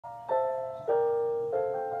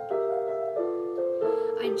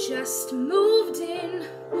I just moved in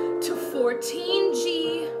to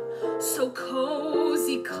 14G, so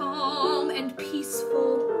cozy, calm, and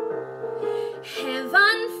peaceful.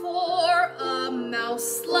 Heaven for a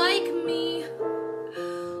mouse like me,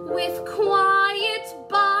 with quiet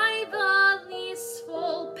by the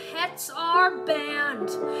leaseful. Pets are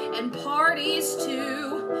banned, and parties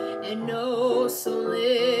too, and no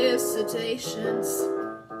solicitations.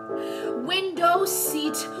 Window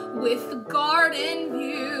seat with garden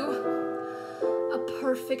view, a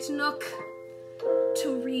perfect nook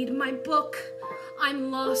to read my book.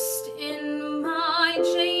 I'm lost in my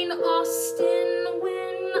Jane Austen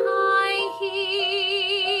when I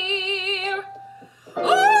hear,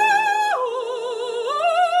 oh,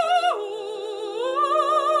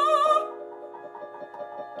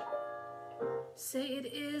 say it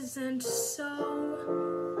isn't so.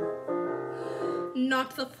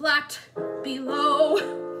 Not the flat below,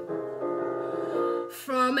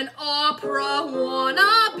 from an opera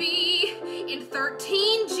wannabe in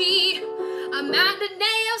 13G, a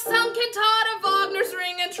matinee of some cantata, Wagner's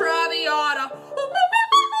Ring and Traviata.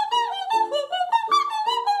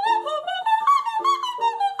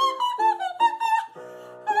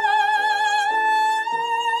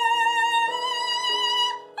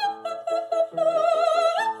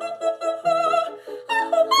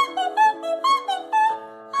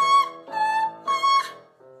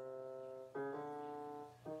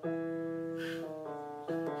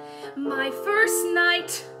 My first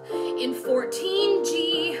night in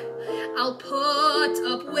 14G, I'll put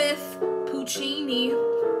up with Puccini,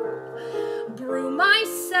 brew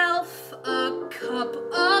myself a cup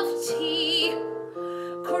of tea,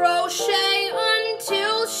 crochet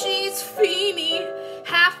until she's feeny.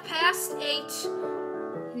 8:30,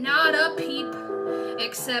 not a peep,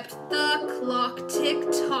 except the clock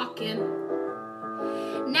tick-tocking.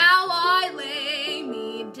 Now I lay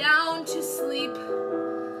me down to sleep.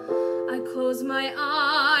 I close my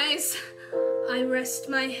eyes, I rest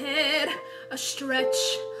my head, a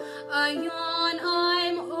stretch, a yawn,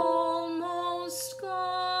 I'm almost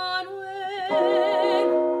gone when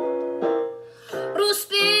Ru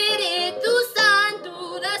Spiritu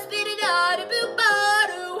Santo, the Spirit of the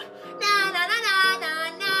Bubaru, na na na na na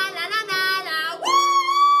na na na na na,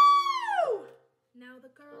 woo! Now the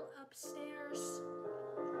girl upstairs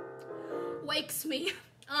wakes me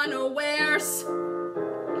unawares,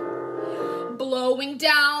 blowing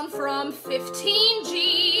down from 15G,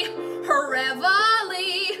 her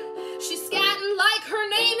reveille. She's scatting like her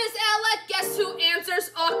name is Ella. Guess who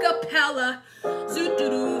answers a cappella?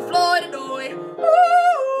 Zoot-doo-doo, Floyd-a-doy.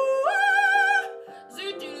 Ooh,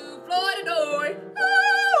 zoot-doo-doo, Floyd-a-doy.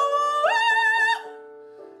 Ooh,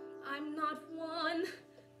 I'm not one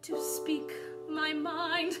to speak my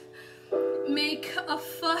mind, make a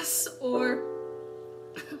fuss or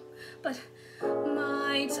but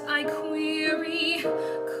might I query,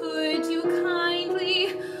 could you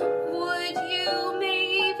kindly, would you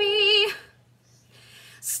maybe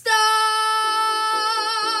stop?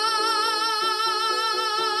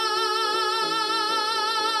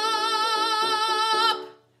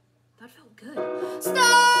 That felt good. Stop!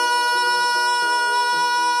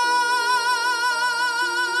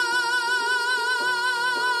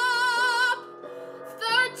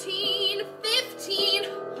 13, 15,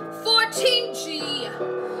 14G,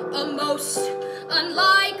 a most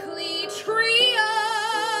unlikely trio,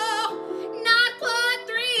 not quad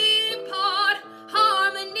three-part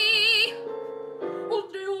harmony. Oh,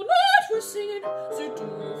 dear Lord, we're singing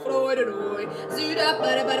Zoot-doo, Floyd-a-doy,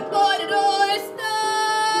 Zoot-a-bada-bada-Floyd-a-doy, stop!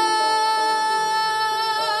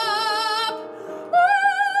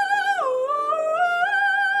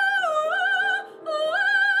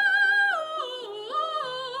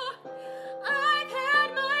 I've had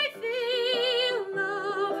my fill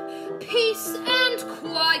of peace and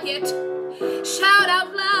quiet. Shout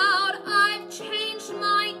out loud.